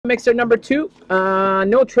mixer number 2.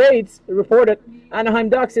 No trades reported. Anaheim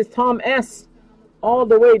Ducks is Tom S. All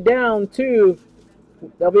the way down to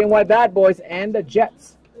WNY Bad Boys and the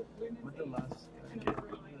Jets.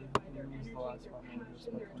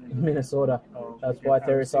 Minnesota. That's why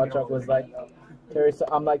Terry Sawchuk was like,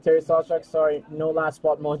 I'm like, Terry Sawchuk, sorry, no last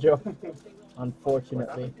spot mojo.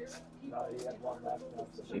 Unfortunately.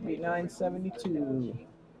 Should be 972.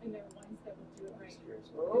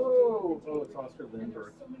 Oh, it's Oscar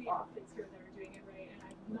Lindbergh.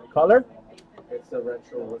 Color? It's a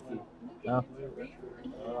retro rookie. Oh.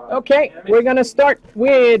 Okay, we're going to start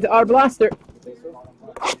with our blaster.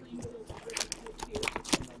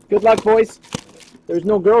 Good luck, boys. There's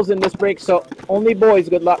no girls in this break, so only boys.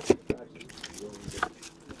 Good luck.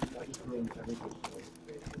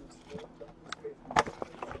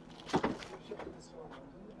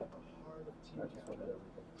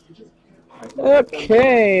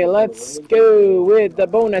 Okay, let's go with the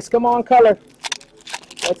bonus. Come on, color.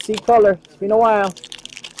 Let's see color. It's been a while.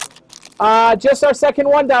 Just our second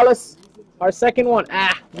one, Dallas. Our second one.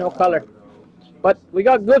 No color. But we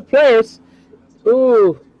got good players.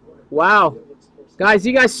 Ooh, wow. Guys,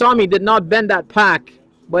 you guys saw me did not bend that pack,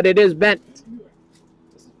 but it is bent.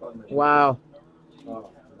 Wow.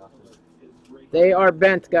 They are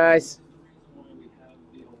bent, guys.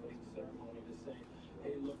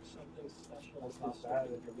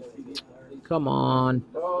 Come on.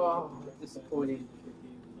 Oh, disappointing.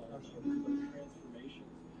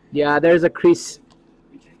 Yeah, there's a crease.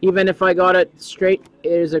 Even if I got it straight,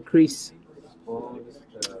 there's a crease.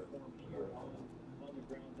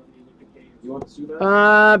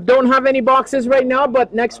 Don't have any boxes right now,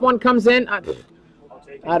 but next one comes in. I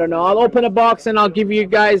don't know. I'll open a box and I'll give you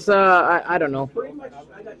guys. I don't know.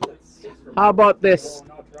 How about this?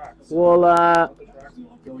 We'll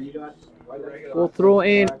throw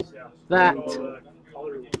in that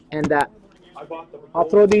and that. I'll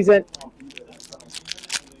throw these in.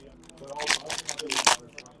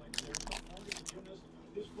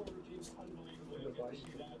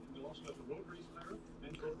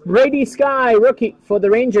 Brady Sky, rookie for the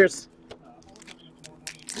Rangers.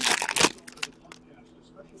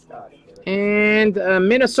 And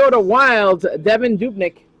Minnesota Wild, Devin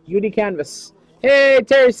Dubnyk, UD Canvas. Hey,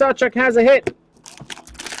 Terry Sawchuk has a hit.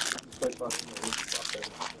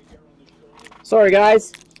 Sorry,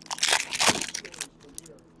 guys.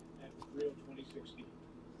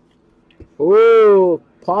 Ooh,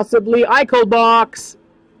 possibly Eichel box.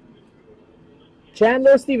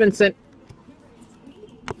 Chandler Stevenson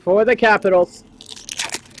for the Capitals.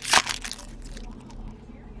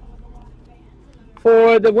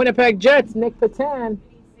 For the Winnipeg Jets, Nick Patan.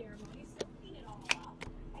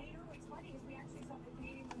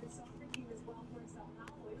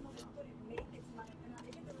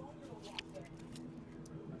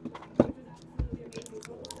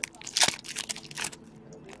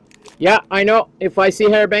 Yeah, I know. If I see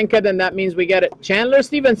Harabenka, then that means we get it. Chandler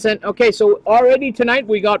Stevenson. Okay, so already tonight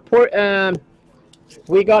we got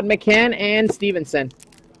McCann and Stevenson.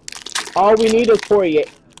 All we need is Poirier.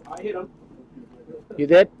 I hit him. You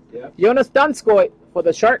did? Yeah. Jonas Donskoy for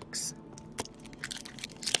the Sharks.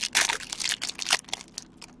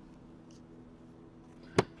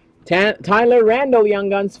 Tyler Randall, Young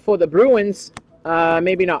Guns for the Bruins.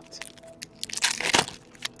 Maybe not.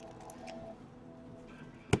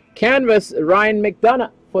 Canvas, Ryan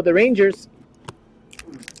McDonough for the Rangers.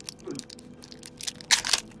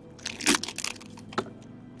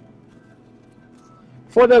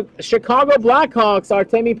 For the Chicago Blackhawks,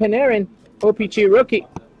 Artemi Panarin, OPG rookie.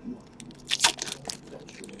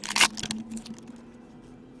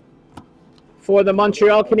 For the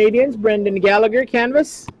Montreal Canadiens, Brendan Gallagher,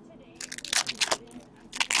 canvas.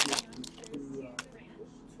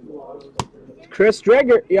 Chris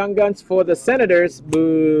Dreger, Young Guns for the Senators.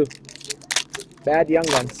 Boo. Bad Young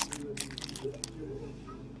Guns.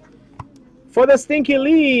 For the Stinky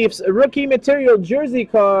Leafs, rookie material jersey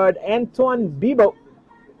card, Antoine Bibeau.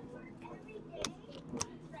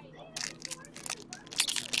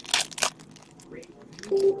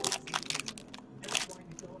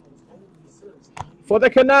 For the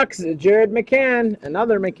Canucks, Jared McCann,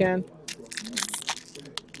 another McCann.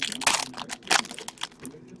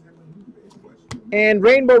 And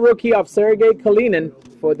rainbow rookie of Sergei Kalinin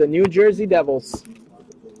for the New Jersey Devils.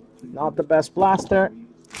 Not the best blaster.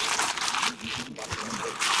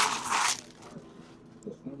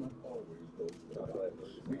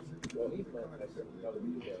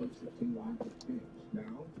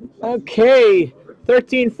 Okay,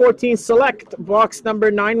 13-14 select, box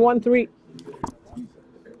number 913.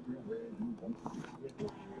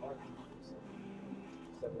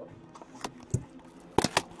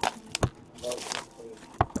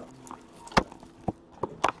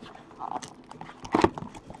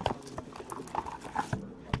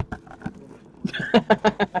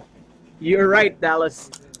 You're right,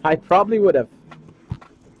 Dallas. I probably would have.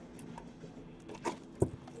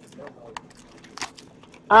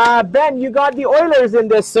 Ben, you got the Oilers in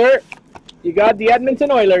this, sir. You got the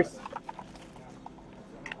Edmonton Oilers.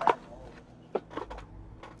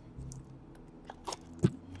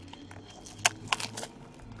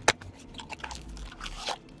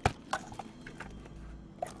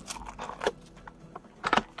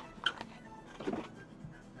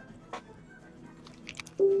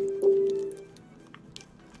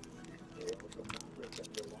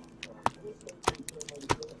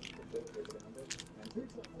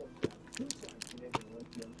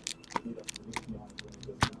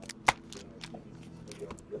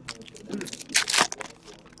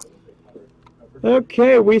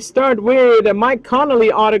 Okay, we start with a Mike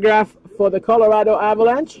Connolly autograph for the Colorado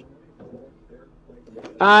Avalanche.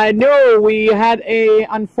 I know we had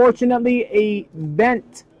unfortunately a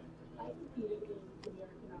bent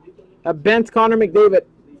Connor McDavid.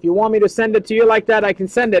 If you want me to send it to you like that, I can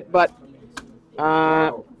send it, but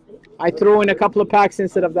I threw in a couple of packs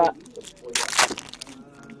instead of that.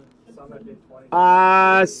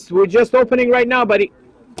 We're just opening right now, buddy.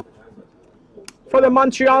 For the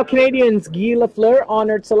Montreal Canadiens, Guy Lafleur,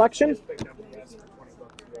 honored selection.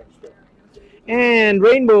 And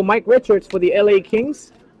Rainbow, Mike Richards for the LA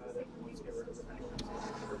Kings.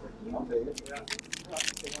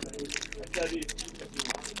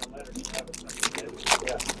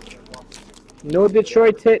 No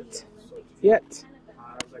Detroit hit yet.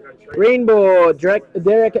 Rainbow,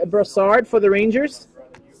 Derek Brassard for the Rangers.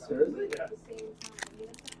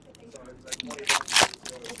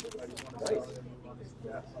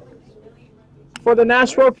 For the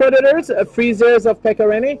Nashville Predators, Freezers of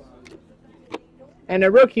Pecorine. And a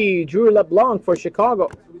rookie, Drew LeBlanc for Chicago.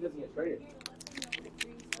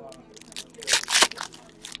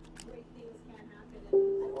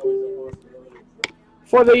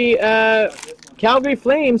 For the Calgary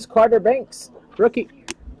Flames, Carter Banks, rookie.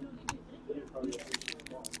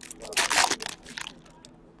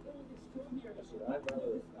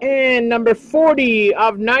 And number 40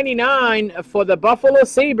 of 99 for the Buffalo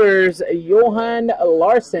Sabres, Johan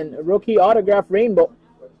Larsson, rookie autograph rainbow.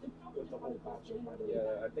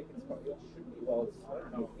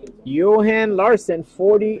 Johan Larsson,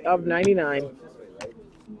 40 of 99.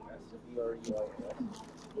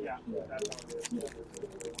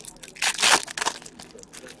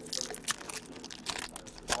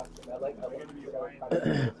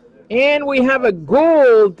 And we have a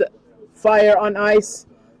gold Fire on Ice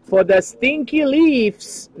for the Stinky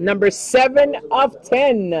Leafs, number 7 of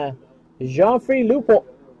 10, Jean-Philippe Lupo.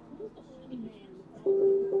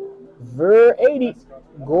 Ver 80,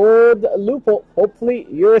 gold Lupo. Hopefully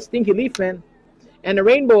you're a Stinky Leaf fan. And a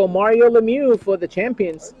rainbow, Mario Lemieux for the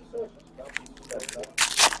Champions.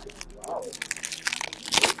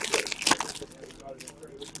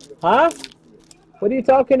 Huh? What are you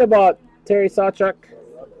talking about, Terry Sawchuk?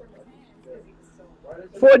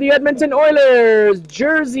 For the Edmonton Oilers,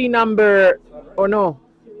 jersey number, or no,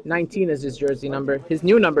 19 is his jersey number. His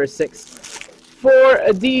new number is 6.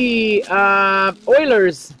 For the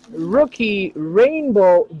Oilers, rookie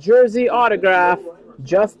rainbow jersey autograph,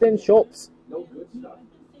 Justin Schultz.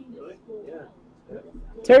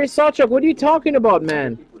 Terry Sawchuk, what are you talking about,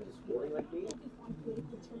 man?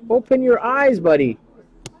 Open your eyes, buddy.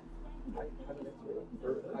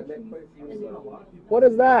 What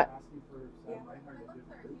is that?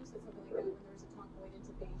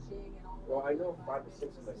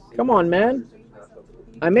 Come on, man.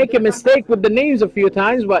 I make a mistake with the names a few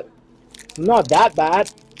times, but not that bad.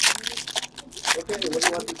 Okay, what do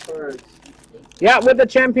you want these cards? Yeah, with the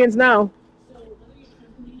Champions now.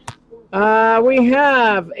 We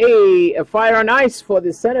have a Fire on Ice for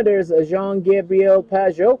the Senators, Jean-Gabriel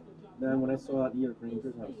Pageau. Then when I saw that New York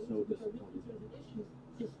Rangers, I was so disappointed.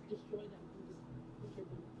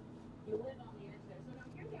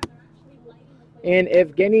 And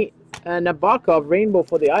Evgeny Nabokov, rainbow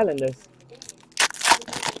for the Islanders.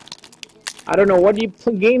 I don't know what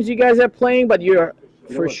games you guys are playing, but you're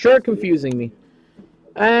for sure confusing me.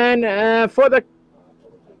 And for the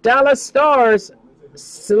Dallas Stars,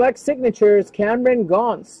 select signatures, Cameron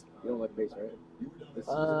Gaunce. You don't like base, right? This is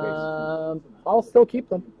I'll still keep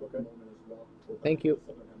them. okay. Thank you.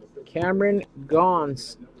 Cameron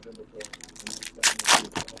Gaunce.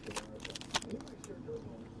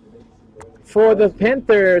 For the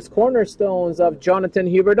Panthers, cornerstones of Jonathan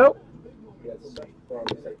Huberdeau.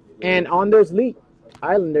 And Anders Lee,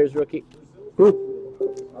 Islanders rookie.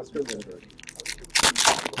 Ooh. Oscar Lindbergh.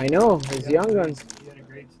 I know, his young guns. He had a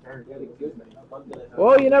great start. He had a good night. I'm gonna have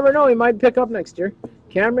Well, you never know. He might pick up next year.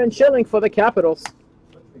 Cameron Schilling for the Capitals.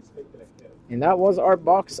 And that was our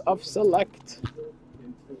box of select.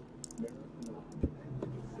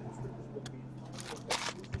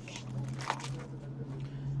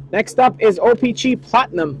 Next up is OPG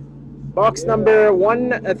Platinum. Box number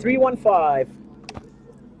 315.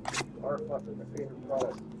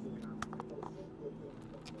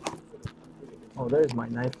 Oh, there's my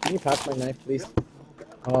knife. Can you pass my knife, please?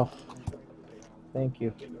 Oh, thank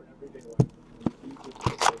you.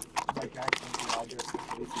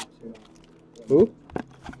 Who?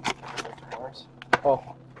 Oh,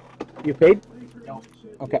 you paid? No.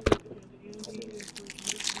 Okay.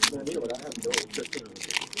 Man, you know what? I have no interest in it.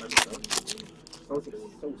 Sounds like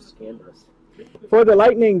so scandalous. For the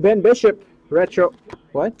Lightning, Ben Bishop retro.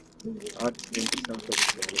 What? It sounds so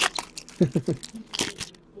scandalous.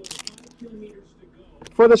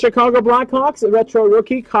 For the Chicago Blackhawks, retro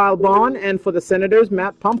rookie Kyle Bond, and for the Senators,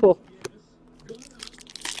 Matt Pumple.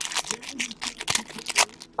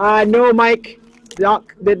 No, Mike.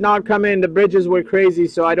 Doc did not come in. The bridges were crazy,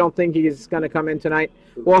 so I don't think he's going to come in tonight.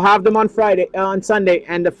 We'll have them on Sunday,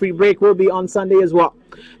 and the free break will be on Sunday as well.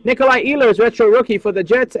 Nikolai Ehlers, retro rookie for the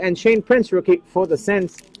Jets, and Shane Prince, rookie for the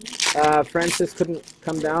Sens. Francis couldn't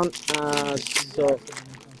come down, so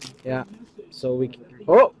yeah. So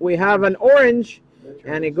we have an orange,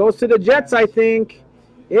 and it goes to the Jets, I think.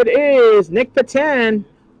 It is Nick Patan,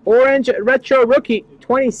 orange retro rookie,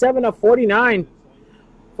 27 of 49.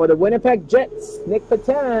 For the Winnipeg Jets, Nick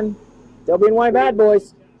Patan, WNY Bad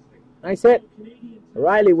Boys. Nice hit.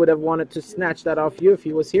 Riley would have wanted to snatch that off you if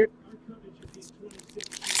he was here.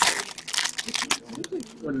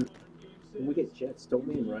 When we get Jets, don't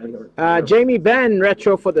we, and Riley are... Jamie Benn,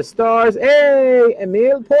 retro for the Stars. Hey,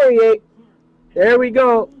 Emile Poirier. There we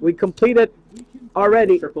go. We completed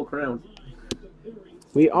already. Triple crown.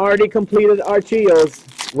 We already completed our trios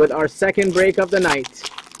with our second break of the night.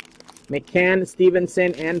 McCann,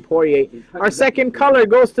 Stevenson, and Poirier. Our second color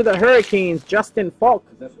goes to the Hurricanes. Justin Falk,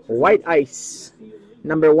 white ice.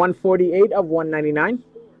 Number 148 of 199.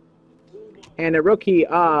 And a rookie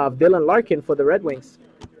of Dylan Larkin for the Red Wings.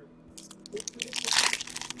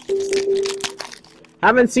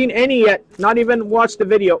 Haven't seen any yet. Not even watched the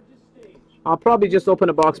video. I'll probably just open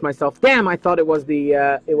a box myself. Damn, I thought it was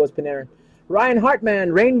Panarin. Ryan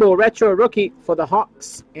Hartman, Rainbow Retro Rookie for the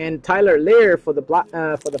Hawks, and Tyler Lear for the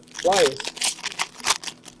Flyers.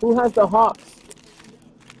 Who has the Hawks?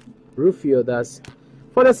 Rufio does.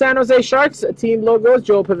 For the San Jose Sharks, team logos,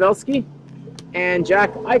 Joe Pavelski, and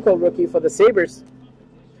Jack Eichel, rookie for the Sabres.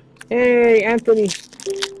 Hey, Anthony.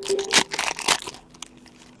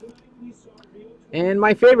 And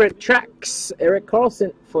my favorite, Trax, Eric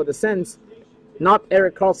Carlson for the Sens. Not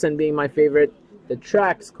Eric Carlson being my favorite. The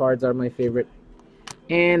Trax cards are my favorite.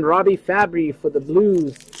 And Robbie Fabry for the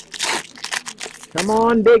Blues. Come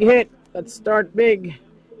on, big hit. Let's start big.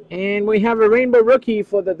 And we have a rainbow rookie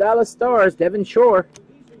for the Dallas Stars, Devin Shore.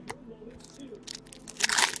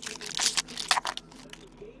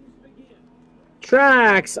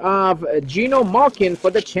 Tracks of Geno Malkin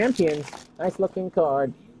for the Champions. Nice looking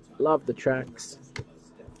card. Love the tracks.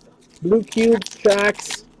 Blue Cube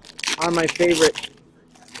tracks are my favorite.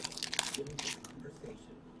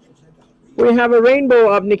 We have a rainbow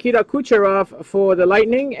of Nikita Kucherov for the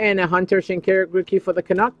Lightning and a Hunter Shinkaruk rookie for the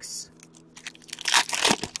Canucks.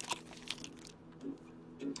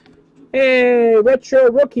 A retro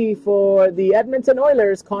rookie for the Edmonton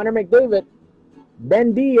Oilers, Connor McDavid.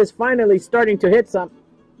 Ben D is finally starting to hit some.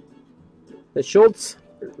 The Schultz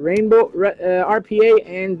rainbow RPA,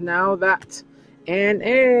 and now that. And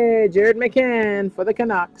a Jared McCann for the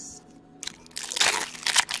Canucks.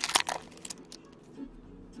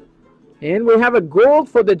 And we have a gold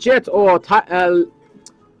for the Jets. Oh,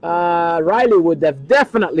 Riley would have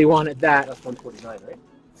definitely wanted that. That's 149, right?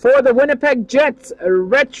 For the Winnipeg Jets, a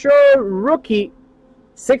retro rookie,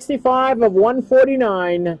 65 of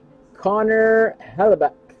 149, Connor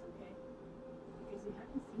Hellebuck.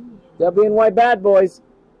 WNY Bad Boys.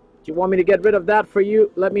 Do you want me to get rid of that for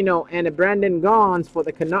you? Let me know. And a Brandon Gons for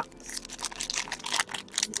the Canucks.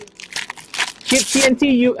 Chip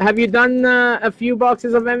TNT, have you done a few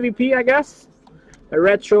boxes of MVP, I guess? A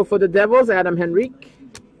retro for the Devils, Adam Henrique.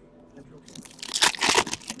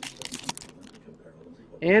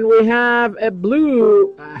 And we have a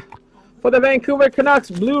blue for the Vancouver Canucks,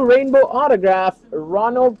 blue rainbow autograph,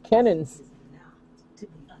 Ronald Kennens.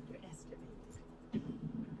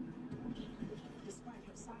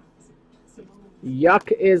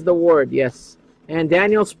 Yuck is the word, yes. And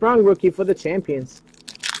Daniel Sprung, rookie for the Champions.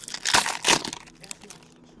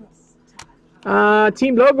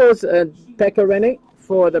 Team logos, Pekka Rinne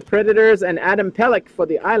for the Predators and Adam Pelech for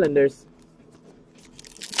the Islanders.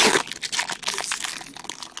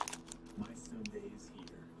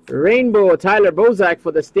 Rainbow, Tyler Bozak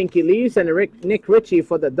for the Stinky Leafs and Nick Ritchie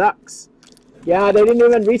for the Ducks. Yeah, they didn't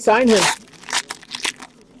even re-sign him.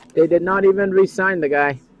 They did not even re-sign the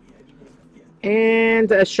guy.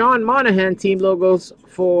 And Sean Monahan team logos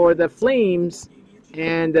for the Flames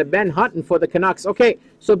and Ben Hutton for the Canucks. Okay,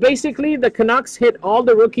 so basically the Canucks hit all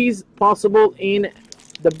the rookies possible in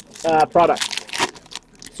the product.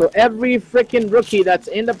 So every freaking rookie that's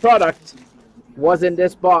in the product was in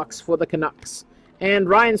this box for the Canucks. And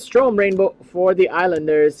Ryan Strome rainbow for the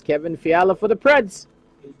Islanders. Kevin Fiala for the Preds.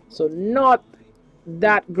 So not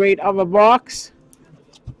that great of a box.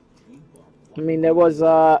 I mean, there was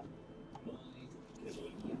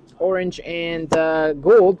orange and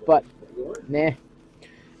gold, but nah.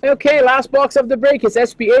 Okay, last box of the break is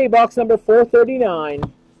SPA box number 439.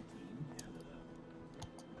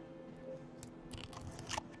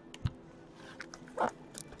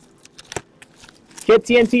 Kid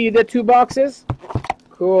TNT, you did 2 boxes?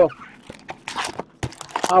 Cool.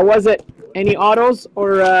 How was it? Any autos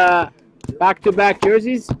or back-to-back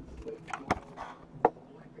jerseys?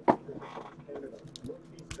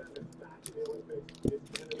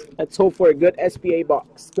 Let's hope for a good SPA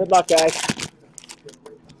box. Good luck, guys.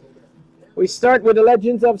 We start with the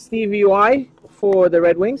Legends of Stevie Y for the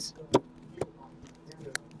Red Wings.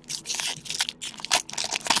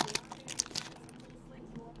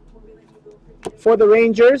 For the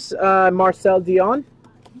Rangers, Marcel Dion.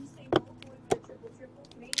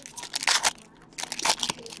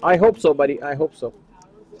 I hope so, buddy. I hope so.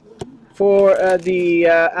 For the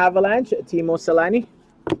Avalanche, Timo Solani.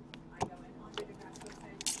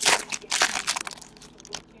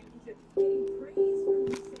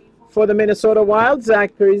 For the Minnesota Wild,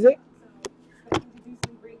 Zach Parise.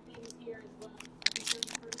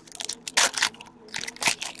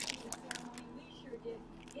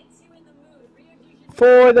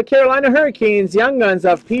 For the Carolina Hurricanes, Young Guns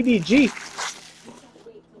of PDG.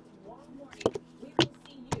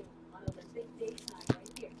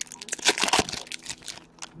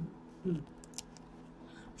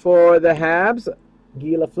 For the Habs,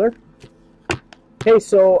 Guy Lafleur. Hey,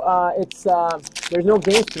 so it's there's no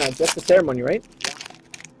games tonight, just the ceremony, right?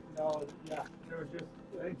 No, yeah, there was just,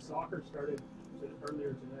 I think soccer started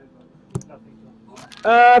earlier today, but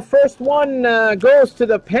nothing. First one goes to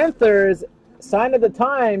the Panthers. Sign of the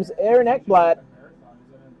Times, Aaron Ekblad.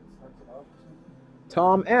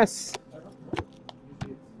 Tom S.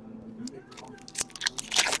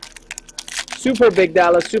 Super big,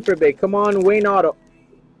 Dallas, super big. Come on, Wayne Otto.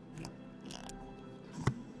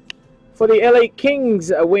 For the LA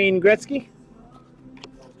Kings, Wayne Gretzky.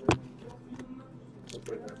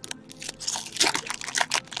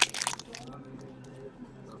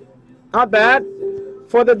 Not bad.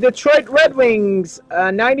 For the Detroit Red Wings,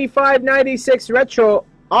 95-96 retro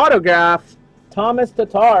autograph, Thomas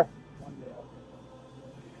Tatar.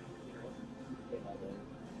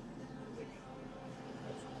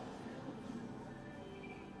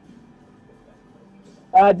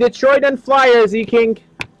 Detroit and Flyers, E-King.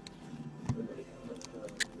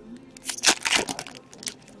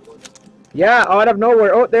 Yeah, out of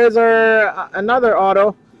nowhere. Oh, there's our another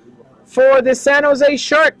auto. For the San Jose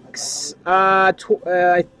Sharks,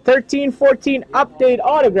 13-14 update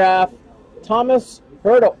autograph, Thomas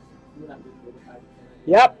Hertl.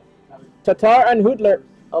 Yep, Tatar and Hootler,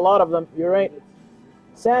 a lot of them, you're right.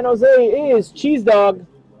 San Jose is Cheese Dog,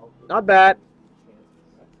 not bad.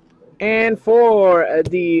 And for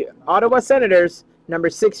the Ottawa Senators, number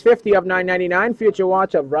 650 of 999, future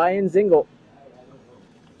watch of Ryan Zingle.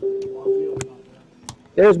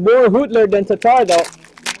 There's more Hootler than Tatar, though.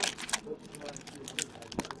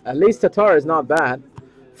 At least Tatar is not bad.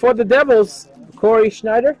 For the Devils, Corey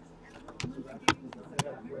Schneider.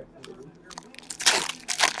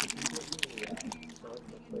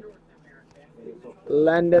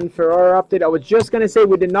 Landon Ferrara update. I was just going to say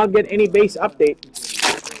we did not get any base update.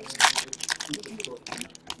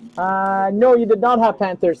 No, you did not have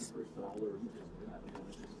Panthers.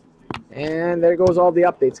 And there goes all the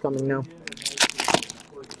updates coming now.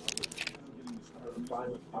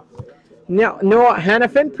 Now, Noah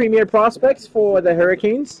Hannafin, Premier Prospects for the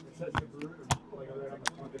Hurricanes.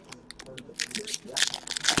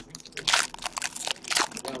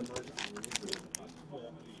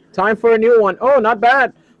 Time for a new one. Oh, not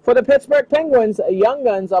bad. For the Pittsburgh Penguins, Young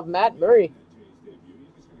Guns of Matt Murray.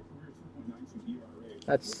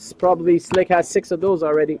 That's probably Slick has 6 of those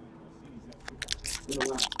already.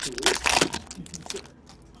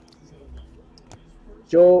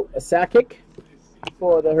 Joe Sakic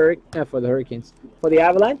for the Hurricanes. For the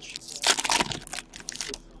Avalanche.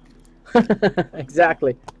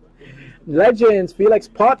 Exactly. Legends, Felix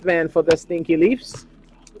Potvin for the Stinky Leafs.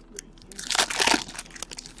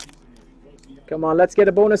 Come on, let's get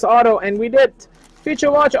a bonus auto, and we did. Feature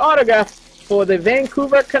watch autograph for the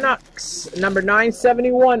Vancouver Canucks, number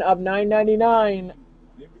 971 of 999,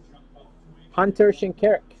 Hunter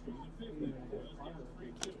Shinkaruk.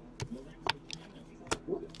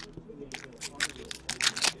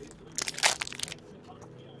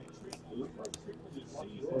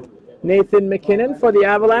 Nathan McKinnon for the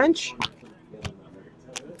Avalanche.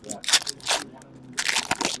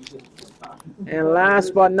 And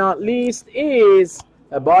last but not least is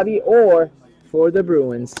a body ore for the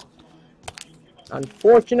Bruins.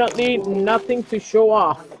 Unfortunately, nothing to show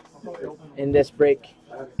off in this break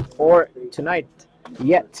or tonight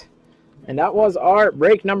yet. And that was our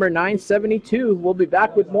break number 972. We'll be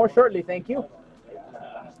back with more shortly. Thank you.